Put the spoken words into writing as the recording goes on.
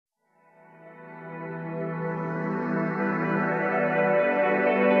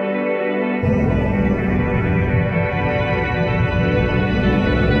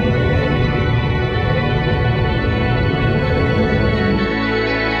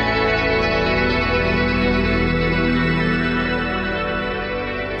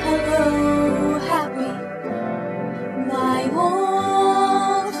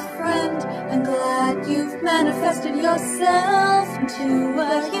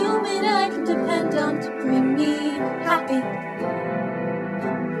human I can depend on to bring me happy.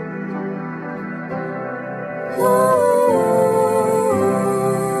 Ooh.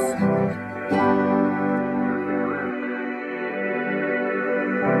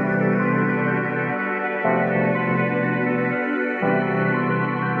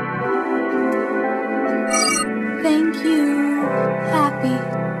 Thank you, happy.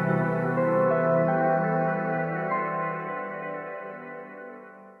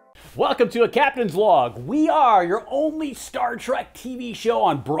 Welcome to A Captain's Log. We are your only Star Trek TV show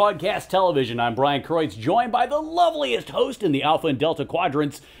on broadcast television. I'm Brian Kreutz, joined by the loveliest host in the Alpha and Delta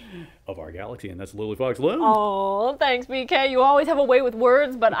quadrants of our galaxy, and that's Lily Fox-Lim. Oh, thanks, BK. You always have a way with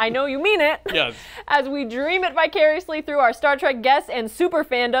words, but I know you mean it. Yes. As we dream it vicariously through our Star Trek guests and super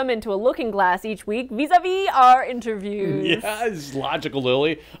fandom into a looking glass each week, vis-a-vis our interviews. Yes, logical,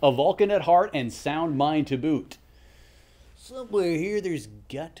 Lily. A Vulcan at heart and sound mind to boot. Somewhere here, there's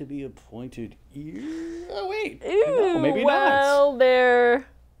got to be a pointed ear. Oh, wait. Ew, No, maybe well, not. they're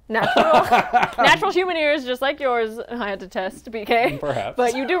natural human ears, just like yours. I had to test, BK. Perhaps.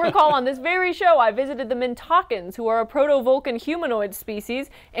 But you do recall on this very show, I visited the Mintakans, who are a proto-Vulcan humanoid species,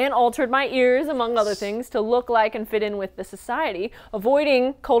 and altered my ears, among other things, to look like and fit in with the society,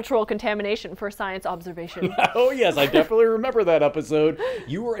 avoiding cultural contamination for science observation. Oh, yes, I definitely remember that episode.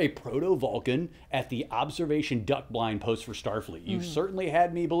 You were a proto-Vulcan at the observation duck blind post for Starfleet. You certainly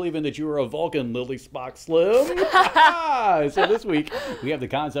had me believing that you were a Vulcan, Lily Fox-Lim. So this week, we have the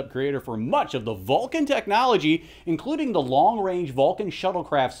concept creator for much of the Vulcan technology, including the long-range Vulcan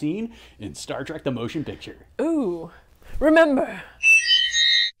shuttlecraft scene in Star Trek The Motion Picture. Ooh, remember.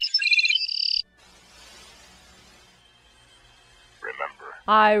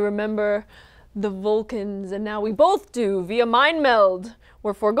 I remember the Vulcans, and now we both do via mind meld.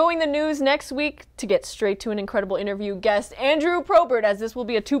 We're foregoing the news next week to get straight to an incredible interview guest, Andrew Probert, as this will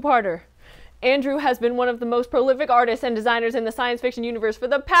be a two-parter. Andrew has been one of the most prolific artists and designers in the science fiction universe for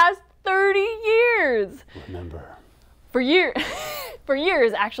the past 30 years. Remember. For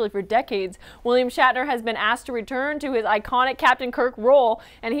years, actually for decades, William Shatner has been asked to return to his iconic Captain Kirk role,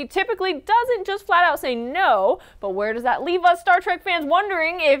 and he typically doesn't just flat out say no, but where does that leave us Star Trek fans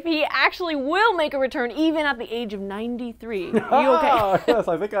wondering if he actually will make a return even at the age of 93? Are you okay? Yes,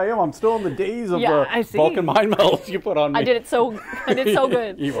 I think I am. I'm still in the days of I the see. Vulcan mind melds you put on me. I did so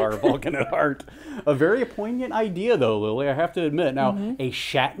good. You are a Vulcan at heart. A very poignant idea, though, Lily, I have to admit. Now, a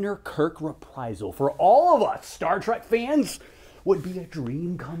Shatner-Kirk reprisal for all of us Star Trek fans would be a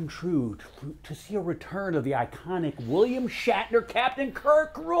dream come true to see a return of the iconic William Shatner Captain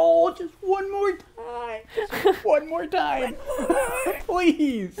Kirk role just one more time. Just one more time.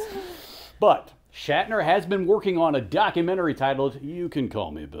 Please. But Shatner has been working on a documentary titled You Can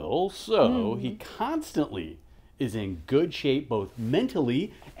Call Me Bill, so he constantly is in good shape both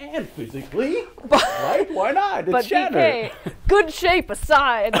mentally and physically. Right? Why not? It's But Shatner. BK, good shape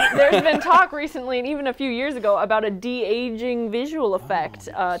aside, there's been talk recently, and even a few years ago, about a de-aging visual effect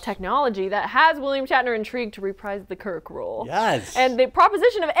technology that has William Shatner intrigued to reprise the Kirk role. Yes. And the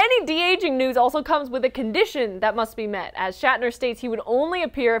proposition of any de-aging news also comes with a condition that must be met. As Shatner states, he would only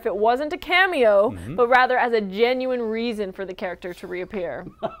appear if it wasn't a cameo, but rather as a genuine reason for the character to reappear.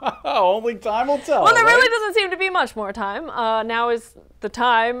 Only time will tell. Well, there right? really doesn't seem to be much more time. Now is the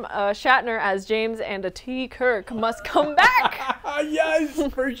time Shatner as James and a T. Kirk must come back.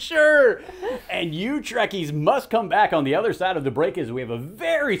 Yes, for sure. And you Trekkies must come back on the other side of the break as we have a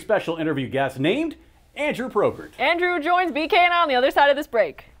very special interview guest named Andrew Probert. Andrew joins BK and I on the other side of this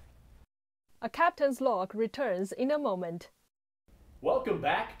break. A Captain's Log returns in a moment. Welcome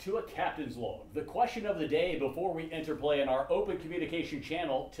back to A Captain's Log. The question of the day before we interplay in our open communication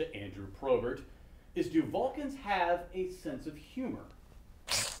channel to Andrew Probert is, do Vulcans have a sense of humor?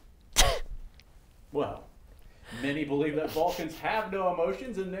 Well, many believe that Vulcans have no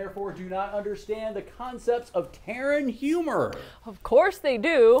emotions and therefore do not understand the concepts of Terran humor. Of course they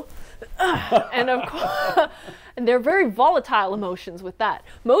do. And of course, and they're very volatile emotions with that.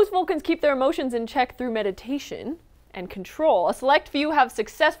 Most Vulcans keep their emotions in check through meditation and control. A select few have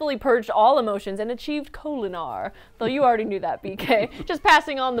successfully purged all emotions and achieved Kolinar. Though you already knew that, BK. Just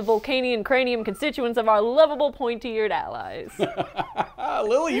passing on the Vulcanian cranium constituents of our lovable pointy-eared allies.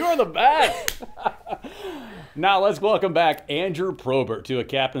 Lily, you are the best. Now let's welcome back Andrew Probert to A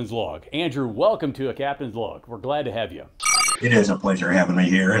Captain's Log. Andrew, welcome to A Captain's Log. We're glad to have you. It is a pleasure having me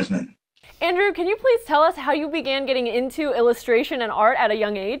here, isn't it? Andrew, can you please tell us how you began getting into illustration and art at a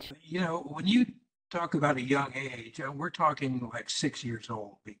young age? You know, when you talk about a young age, we're talking like 6 years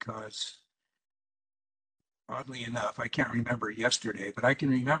old, because oddly enough, I can't remember yesterday, but I can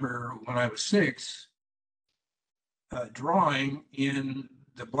remember when I was 6, drawing in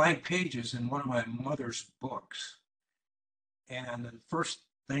the blank pages in one of my mother's books. And the first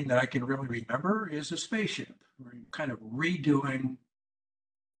thing that I can really remember is a spaceship. We're kind of redoing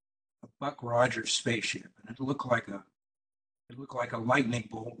a Buck Rogers spaceship, and it looked like a lightning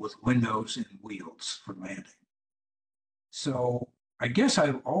bolt with windows and wheels for landing. So I guess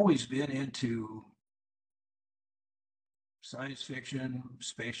I've always been into science fiction,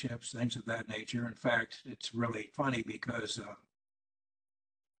 spaceships, things of that nature. In fact, it's really funny because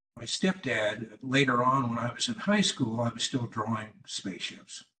my stepdad, later on when I was in high school, I was still drawing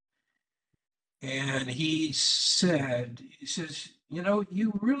spaceships. And he says, you know,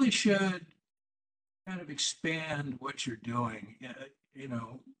 you really should kind of expand what you're doing, you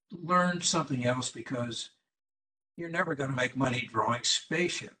know, learn something else because you're never going to make money drawing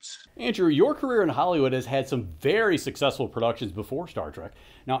spaceships. Andrew, your career in Hollywood has had some very successful productions before Star Trek.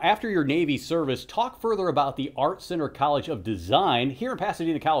 Now, after your Navy service, talk further about the Art Center College of Design here in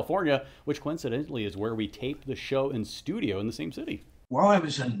Pasadena, California, which coincidentally is where we taped the show in studio in the same city. While I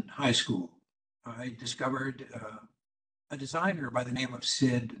was in high school, I discovered a designer by the name of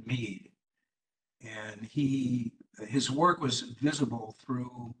Sid Mead. And his work was visible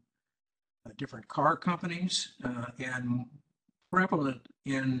through different car companies and prevalent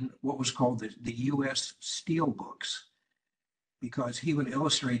in what was called the U.S. Steel books, because he would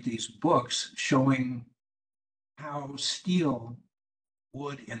illustrate these books showing how steel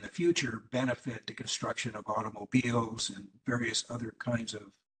would in the future benefit the construction of automobiles and various other kinds of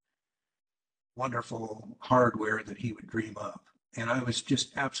wonderful hardware that he would dream up. And I was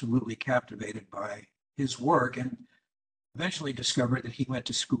just absolutely captivated by his work, and eventually discovered that he went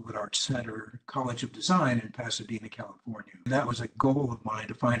to school at Art Center College of Design in Pasadena, California. That was a goal of mine,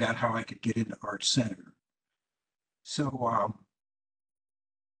 to find out how I could get into Art Center. So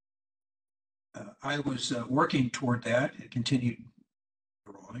I was working toward that and continued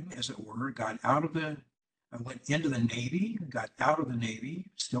drawing, as it were. I went into the Navy, got out of the Navy,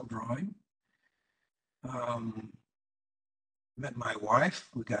 still drawing. Met my wife,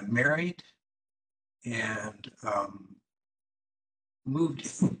 we got married, and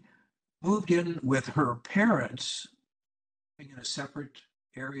moved in with her parents in a separate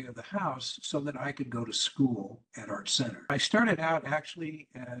area of the house so that I could go to school at Art Center. I started out actually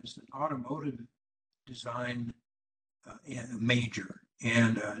as an automotive design major,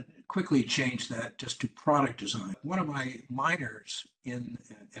 and quickly changed that just to product design. One of my minors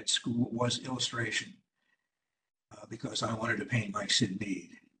at school was illustration, because I wanted to paint like Sid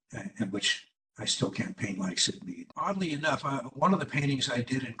Mead, and which I still can't paint like Sid Mead. Oddly enough, one of the paintings I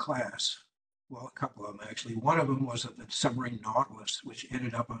did in class, well, a couple of them actually, one of them was of the submarine Nautilus, which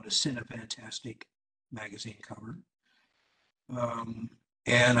ended up on a Cinefantastic magazine cover.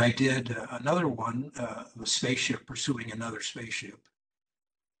 And I did another one, a spaceship pursuing another spaceship.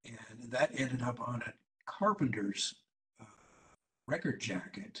 And that ended up on a Carpenter's record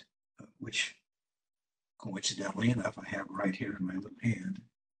jacket, which coincidentally enough, I have right here in my little hand.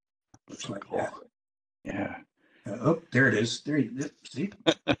 Looks like cool. that. Yeah. Oh, there it is. There you see.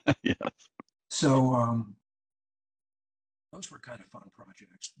 Yes. So those were kind of fun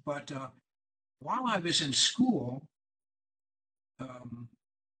projects. But while I was in school,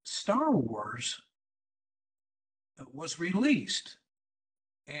 Star Wars was released.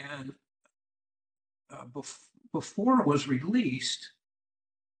 And before it was released,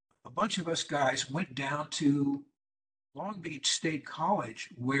 a bunch of us guys went down to Long Beach State College,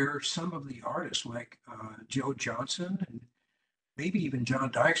 where some of the artists like Joe Johnson and maybe even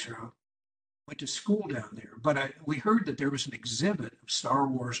John Dykstra went to school down there. But we heard that there was an exhibit of Star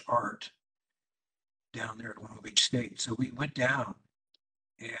Wars art down there at Long Beach State. So we went down,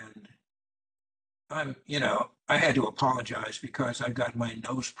 and I had to apologize because I got my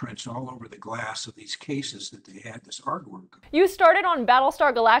nose prints all over the glass of these cases that they had this artwork. You started on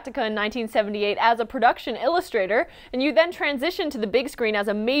Battlestar Galactica in 1978 as a production illustrator, and you then transitioned to the big screen as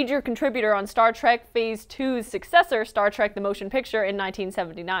a major contributor on Star Trek Phase 2's successor, Star Trek the Motion Picture, in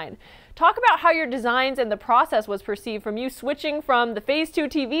 1979. Talk about how your designs and the process was perceived from you switching from the Phase 2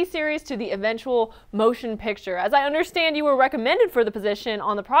 TV series to the eventual motion picture. As I understand, you were recommended for the position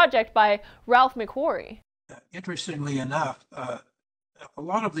on the project by Ralph McQuarrie. Interestingly enough, a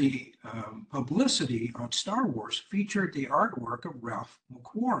lot of the publicity on Star Wars featured the artwork of Ralph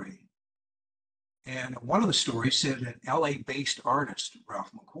McQuarrie. And one of the stories said an LA-based artist,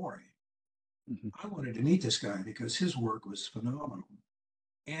 Ralph McQuarrie. Mm-hmm. I wanted to meet this guy because his work was phenomenal.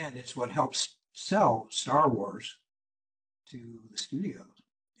 And it's what helps sell Star Wars to the studios.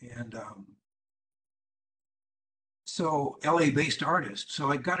 And so LA-based artist. So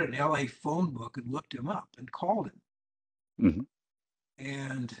I got an LA phone book and looked him up and called him. Mm-hmm.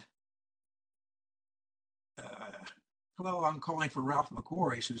 And hello, I'm calling for Ralph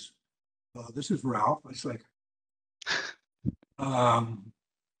McCoy. He says, this is Ralph. It's like, hi,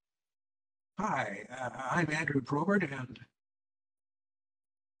 I'm Andrew Probert, and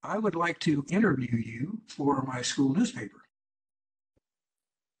I would like to interview you for my school newspaper.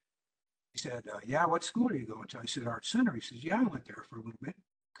 He said, yeah, what school are you going to? I said, Art Center. He says, yeah, I went there for a little bit.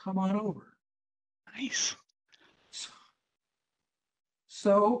 Come on over. Nice.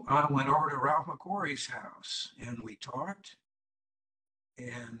 So I went over to Ralph McCoy's house and we talked.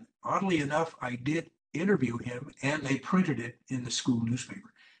 And oddly enough, I did interview him and they printed it in the school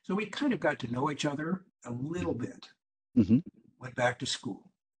newspaper. So we kind of got to know each other a little bit. Mm-hmm. Went back to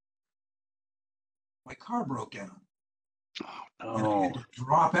school. My car broke down. Oh, and I had to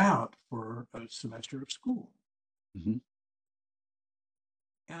drop out for a semester of school. Mm-hmm.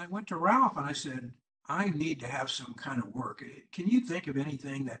 And I went to Ralph and I said, I need to have some kind of work. Can you think of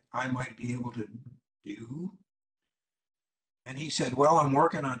anything that I might be able to do? And he said, well, I'm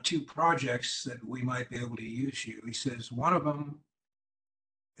working on 2 projects that we might be able to use you. He says, one of them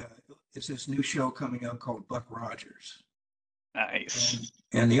is this new show coming up called Buck Rogers. Nice.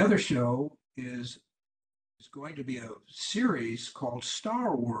 And the other show is going to be a series called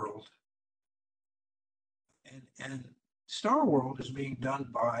Star World. And Star World is being done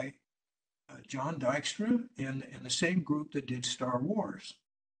by John Dykstra in the same group that did Star Wars.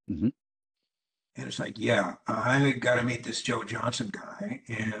 Mm-hmm. And it's like, yeah, I got to meet this Joe Johnson guy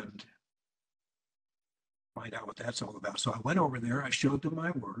and find out what that's all about. So I went over there, I showed them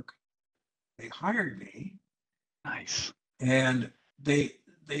my work. They hired me. Nice. And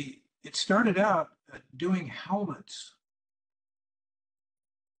it started out doing helmets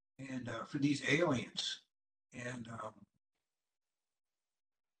and for these aliens. And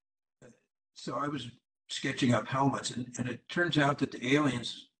so I was sketching up helmets, and it turns out that the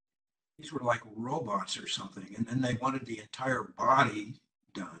aliens, these were like robots or something, and then they wanted the entire body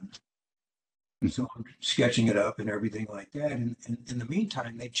done. So I'm sketching it up and everything like that. And in the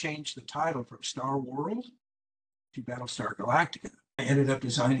meantime, they changed the title from Star World to Battlestar Galactica. I ended up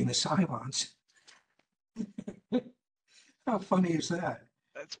designing the Cylons. How funny is that?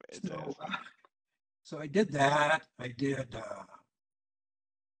 That's fantastic. So I did that. I did,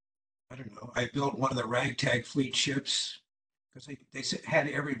 I don't know, I built one of the ragtag fleet ships because they had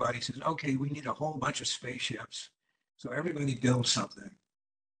everybody says, okay, we need a whole bunch of spaceships. So everybody builds something.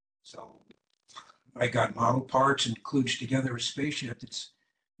 So I got model parts and kludged together a spaceship that's,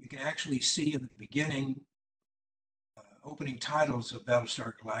 you can actually see in the beginning, opening titles of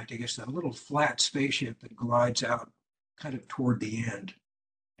Battlestar Galactica. It's that little flat spaceship that glides out kind of toward the end.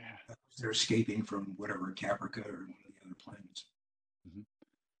 Yeah. They're escaping from whatever, Caprica or one of the other planets. Mm-hmm.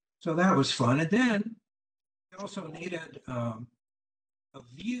 So that was fun. And then we also needed a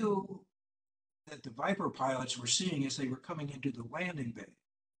view that the Viper pilots were seeing as they were coming into the landing bay.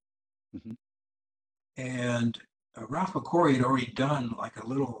 Mm-hmm. And Ralph McCoy had already done like a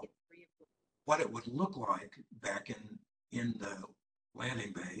little, what it would look like back in the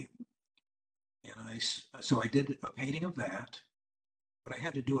landing bay. And so I did a painting of that, but I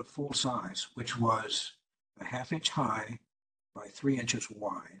had to do it full size, which was a 1/2 inch high by 3 inches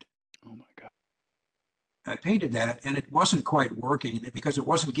wide. Oh my God. I painted that and it wasn't quite working because it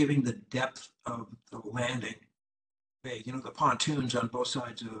wasn't giving the depth of the landing bay. You know, the pontoons on both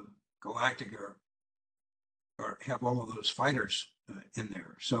sides of Galactica have all of those fighters in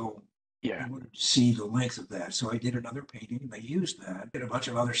there. So yeah, I wanted to see the length of that. So I did another painting and I used that. Did a bunch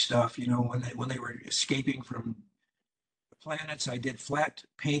of other stuff, you know, when they were escaping from the planets, I did flat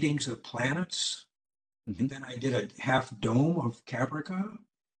paintings of planets. Mm-hmm. And then I did a half dome of Caprica.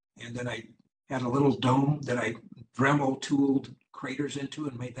 And then I had a little dome that I Dremel tooled craters into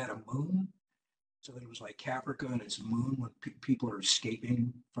and made that a moon. So that it was like Caprica and its moon when people are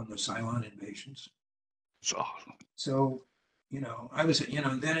escaping from the Cylon invasions. It's awesome. So, you know, I was, you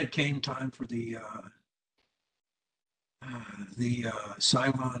know, then it came time for the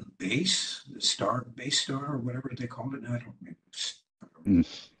Cylon base, the base star, or whatever they called it. I don't remember.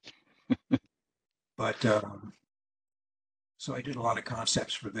 But so I did a lot of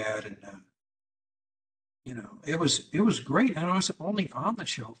concepts for that, and you know, it was great. And I was only on the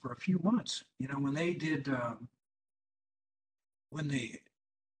show for a few months. You know, when they did, when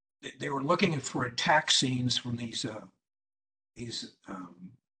they were looking for attack scenes from these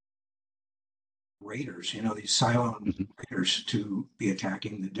raiders, you know, these Cylon raiders to be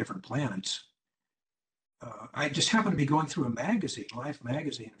attacking the different planets. I just happened to be going through a magazine, Life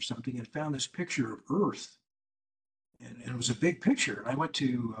magazine or something, and found this picture of Earth. And it was a big picture. And I went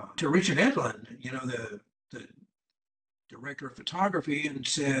to Richard Edlund, you know, the director of photography and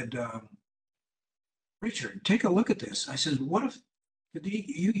said, Richard, take a look at this. I said, what if could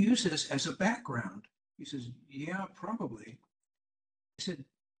you use this as a background? He says, yeah, probably. I said,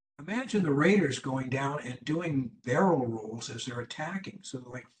 imagine the Raiders going down and doing barrel rolls as they're attacking. So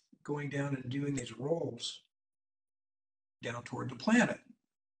like going down and doing these rolls down toward the planet.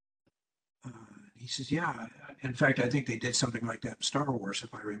 He says, yeah. In fact, I think they did something like that in Star Wars,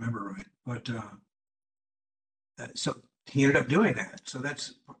 if I remember right. But so he ended up doing that. So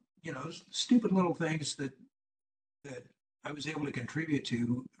that's, stupid little things that I was able to contribute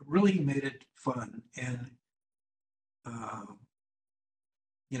to really made it fun. And,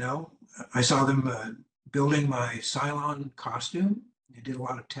 I saw them building my Cylon costume. They did a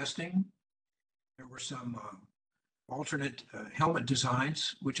lot of testing. There were some alternate helmet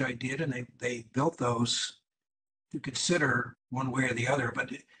designs, which I did, and they built those to consider one way or the other.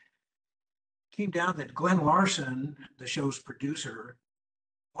 But it came down that Glenn Larson, the show's producer,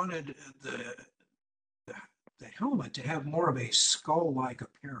 wanted the helmet to have more of a skull-like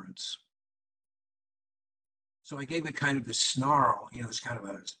appearance. So I gave it kind of the snarl, it's kind of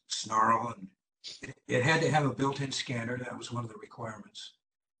a snarl, and it had to have a built-in scanner. That was one of the requirements.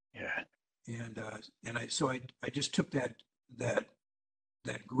 Yeah. And I just took that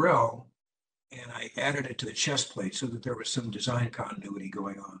grill and I added it to the chest plate so that there was some design continuity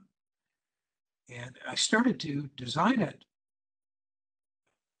going on. And I started to design it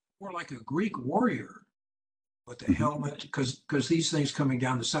more like a Greek warrior with the helmet, because these things coming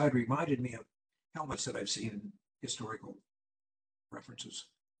down the side reminded me of helmets that I've seen in historical references.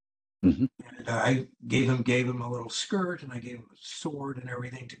 And I gave him a little skirt, and I gave him a sword and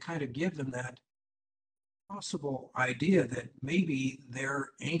everything to kind of give them that possible idea that maybe they're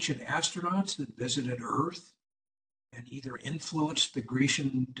ancient astronauts that visited Earth and either influenced the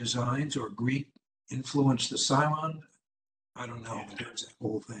Grecian designs or Greek influenced the Cylon. I don't know, but there was that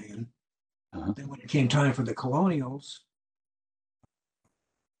whole thing. And then when it came time for the colonials,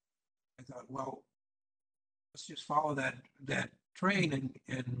 I thought, well, let's just follow that train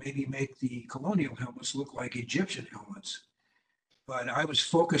and maybe make the colonial helmets look like Egyptian helmets. But I was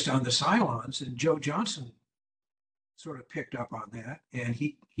focused on the Cylons, and Joe Johnson sort of picked up on that, and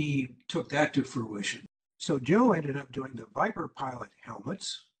he took that to fruition. So Joe ended up doing the Viper pilot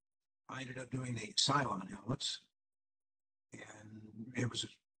helmets. I ended up doing the Cylon helmets, and it was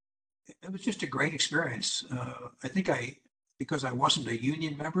just a great experience. I think because I wasn't a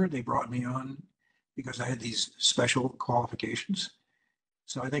union member, they brought me on because I had these special qualifications.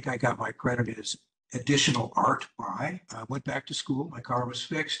 So I think I got my credit as additional art by. I went back to school. My car was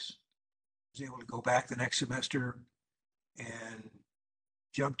fixed. I was able to go back the next semester and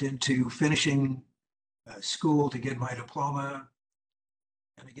jumped into finishing school to get my diploma.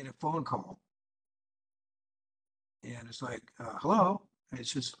 And I get a phone call. And it's like, hello. And it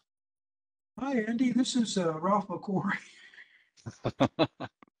says, hi, Andy, this is Ralph McQuarrie.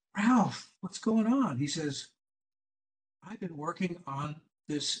 Ralph, what's going on? He says, I've been working on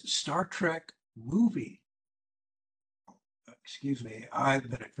this Star Trek movie. Excuse me, I've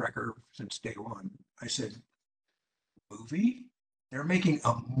been a Trekker since day one. I said, movie? They're making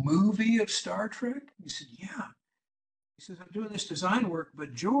a movie of Star Trek? He said, yeah. He says, I'm doing this design work,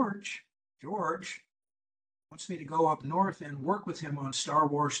 but George wants me to go up north and work with him on Star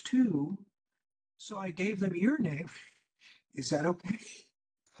Wars 2. So I gave them your name. Is that okay?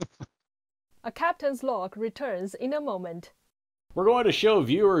 A captain's log returns in a moment. We're going to show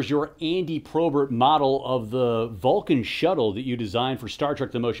viewers your Andy Probert model of the Vulcan shuttle that you designed for Star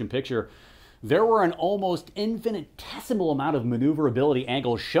Trek: The Motion Picture. There were an almost infinitesimal amount of maneuverability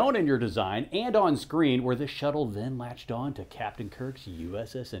angles shown in your design and on screen, where the shuttle then latched on to Captain Kirk's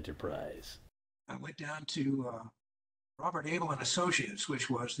USS Enterprise. I went down to Robert Abel and Associates, which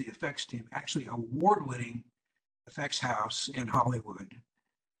was the effects team, actually award-winning effects house in Hollywood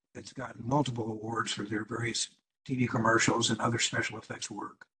that's gotten multiple awards for their various TV commercials and other special effects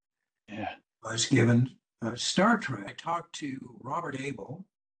work. Yeah. I was given Star Trek. I talked to Robert Abel,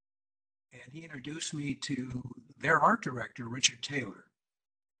 and he introduced me to their art director, Richard Taylor.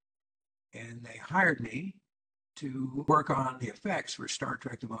 And they hired me to work on the effects for Star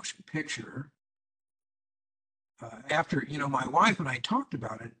Trek: The Motion Picture. After, my wife and I talked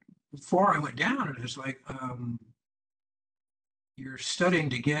about it, before I went down, it was like, you're studying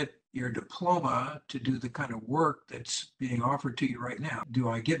to get your diploma to do the kind of work that's being offered to you right now. Do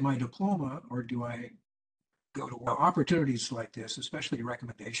I get my diploma, or do I go to opportunities like this, especially a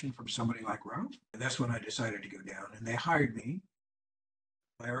recommendation from somebody like Ralph? And that's when I decided to go down, and they hired me.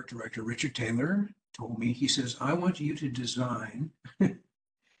 My art director, Richard Taylor, told me, he says, I want you to design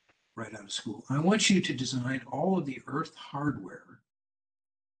right out of school. I want you to design all of the Earth hardware,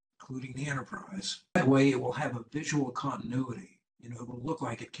 including the Enterprise. That way it will have a visual continuity. You know, it will look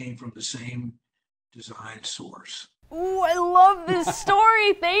like it came from the same design source. Ooh, I love this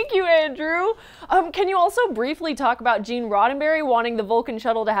story. Thank you, Andrew. Can you also briefly talk about Gene Roddenberry wanting the Vulcan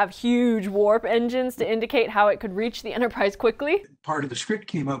shuttle to have huge warp engines to indicate how it could reach the Enterprise quickly? Part of the script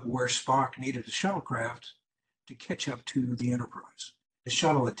came up where Spock needed a shuttlecraft to catch up to the Enterprise. The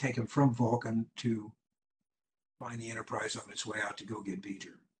shuttle had taken from Vulcan to find the Enterprise on its way out to go get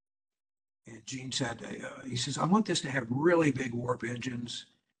Beecher. And Gene said, he says, I want this to have really big warp engines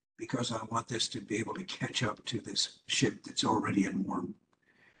because I want this to be able to catch up to this ship that's already in warp.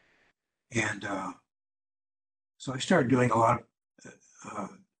 And so I started doing a lot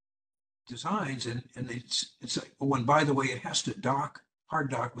of designs, and it's like, oh, and by the way, it has to hard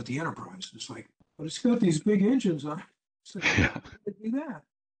dock with the Enterprise. It's like, but it's got these big engines on it. It's like, how can it do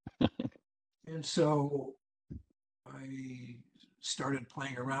that? And so I started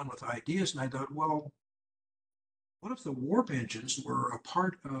playing around with ideas, and I thought, well, what if the warp engines were a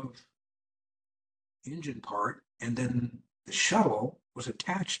part of engine part, and then the shuttle was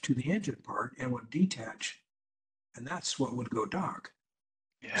attached to the engine part and would detach, and that's what would go dock.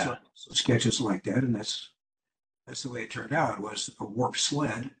 Yeah. So sketches like that, and that's the way it turned out. It was a warp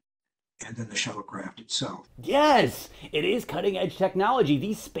sled, and then the shuttlecraft itself. Yes, it is cutting edge technology.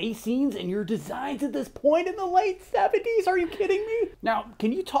 These space scenes and your designs at this point in the late 70s, are you kidding me? Now,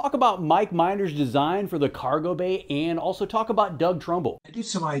 can you talk about Mike Miner's design for the cargo bay and also talk about Doug Trumbull? I did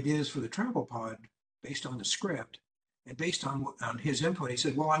some ideas for the travel pod based on the script, and based on his input, he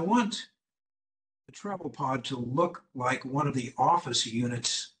said, well, I want the travel pod to look like one of the office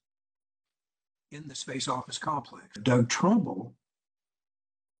units in the space office complex. Doug Trumbull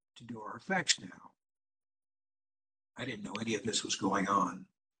to do our effects now. I didn't know any of this was going on.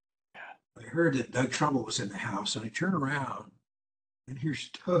 I heard that Doug Trumbull was in the house, and I turn around, and here's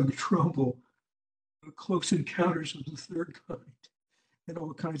Doug Trumbull, Close Encounters of the Third Kind, and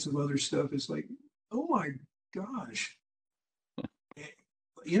all kinds of other stuff. It's like, oh my gosh.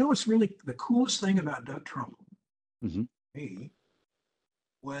 You know what's really the coolest thing about Doug Trumbull, Mm-hmm. me,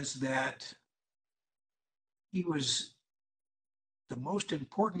 was that he was the most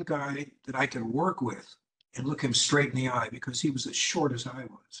important guy that I could work with and look him straight in the eye, because he was as short as I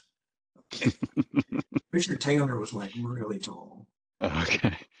was. Okay. Richard Taylor was like really tall.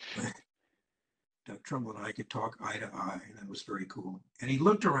 Okay. Doug Trumbull and I could talk eye to eye, and that was very cool. And he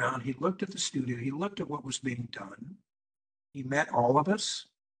looked around, he looked at the studio, he looked at what was being done. He met all of us.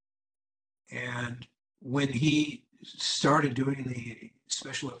 And when he started doing the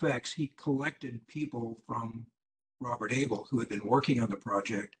special effects, he collected people from Robert Abel who had been working on the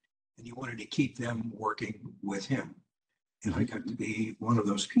project, and he wanted to keep them working with him. And I got to be one of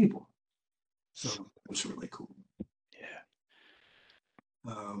those people. So it was really cool. Yeah.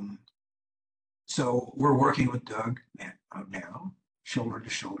 So we're working with Doug now, shoulder to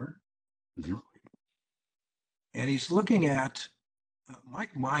shoulder. Mm-hmm. And he's looking at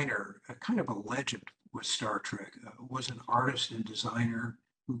Mike Miner, a kind of a legend with Star Trek, was an artist and designer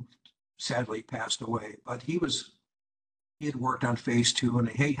who sadly passed away. But he had worked on Phase 2, and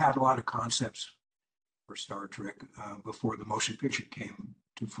he had a lot of concepts for Star Trek before the motion picture came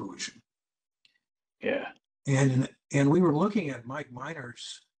to fruition. Yeah. And we were looking at Mike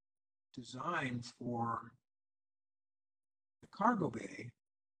Miner's design for the cargo bay,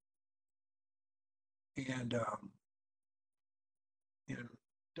 and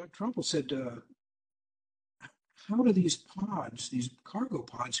Doug Trumbull said, how do these pods, these cargo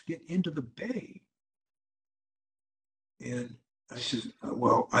pods, get into the bay? And I said,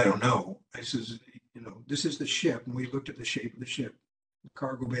 well, I don't know. I says, this is the ship, and we looked at the shape of the ship. The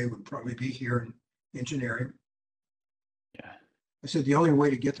cargo bay would probably be here in engineering. Yeah. I said the only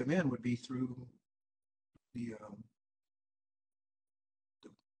way to get them in would be through the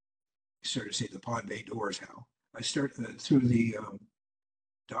started to say the pod bay doors. How I start through the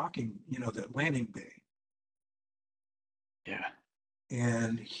docking, the landing bay. Yeah.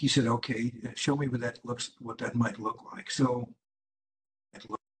 And he said, okay, show me what that might look like. So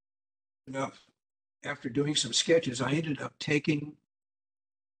after doing some sketches, I ended up taking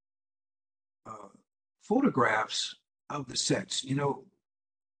photographs of the sets.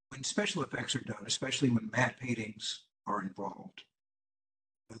 When special effects are done, especially when matte paintings are involved,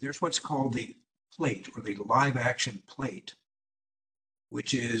 there's what's called the plate, or the live action plate,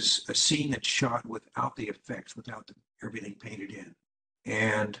 which is a scene that's shot without the effects, without everything painted in.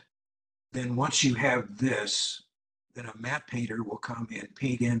 And then once you have this, then a matte painter will come and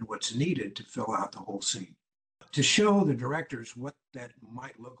paint in what's needed to fill out the whole scene. to show the directors what that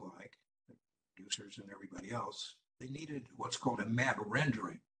might look like, the producers and everybody else, they needed what's called a map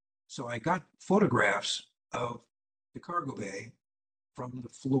rendering. So I got photographs of the cargo bay from the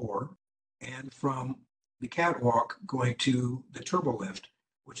floor and from the catwalk going to the turbo lift,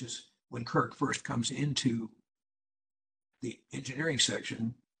 which is when Kirk first comes into the engineering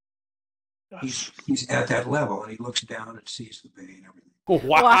section. He's at that level and he looks down and sees the bay and everything.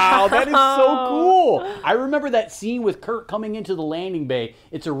 Wow, that is so cool. I remember that scene with Kirk coming into the landing bay.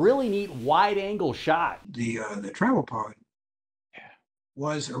 It's a really neat wide angle shot. The travel pod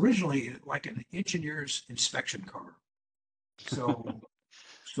was originally like an engineer's inspection car. So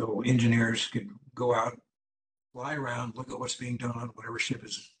engineers could go out, fly around, look at what's being done on whatever ship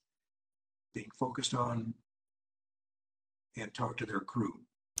is being focused on, and talk to their crew.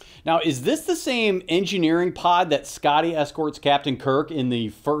 Now, is this the same engineering pod that Scotty escorts Captain Kirk in the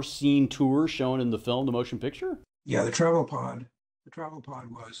first scene tour shown in the film, the motion picture? Yeah, the travel pod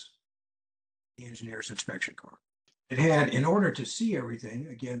was the engineer's inspection car. It had, in order to see everything,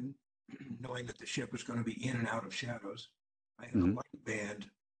 again, knowing that the ship was going to be in and out of shadows, I had a light band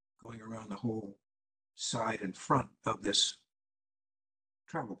going around the whole side and front of this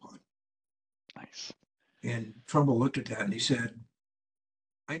travel pod. Nice. And Trumbull looked at that and he said,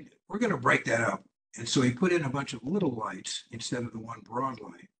 we're going to break that up. And so he put in a bunch of little lights instead of the one broad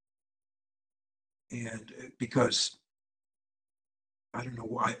light. And because, I don't know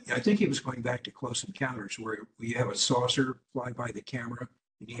why, I think he was going back to Close Encounters where we have a saucer fly by the camera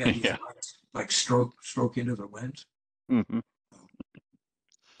and you have these lights like stroke into the lens. Mm-hmm.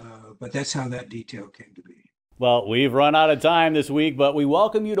 But that's how that detail came to be. Well, we've run out of time this week, but we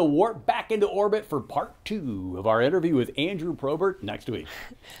welcome you to warp back into orbit for part 2 of our interview with Andrew Probert next week.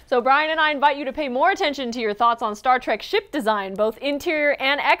 So Brian and I invite you to pay more attention to your thoughts on Star Trek ship design, both interior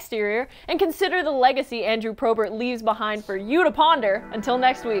and exterior, and consider the legacy Andrew Probert leaves behind for you to ponder. Until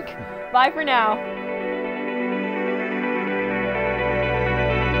next week. Bye for now.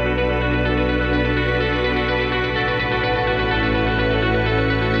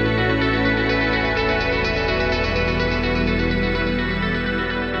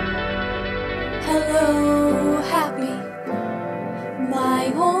 Hello, happy, my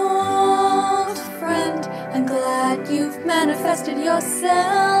old friend. I'm glad you've manifested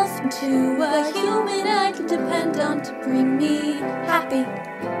yourself into a human I can depend on to bring me happy.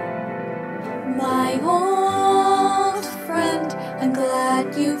 My old friend, I'm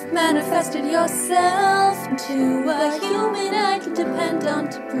glad you've manifested yourself into a human I can depend on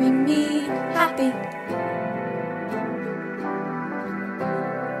to bring me happy.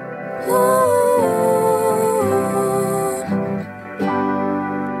 Ooh.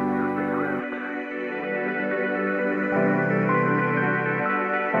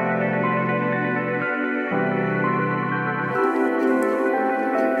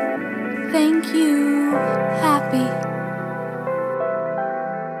 Thank you, happy.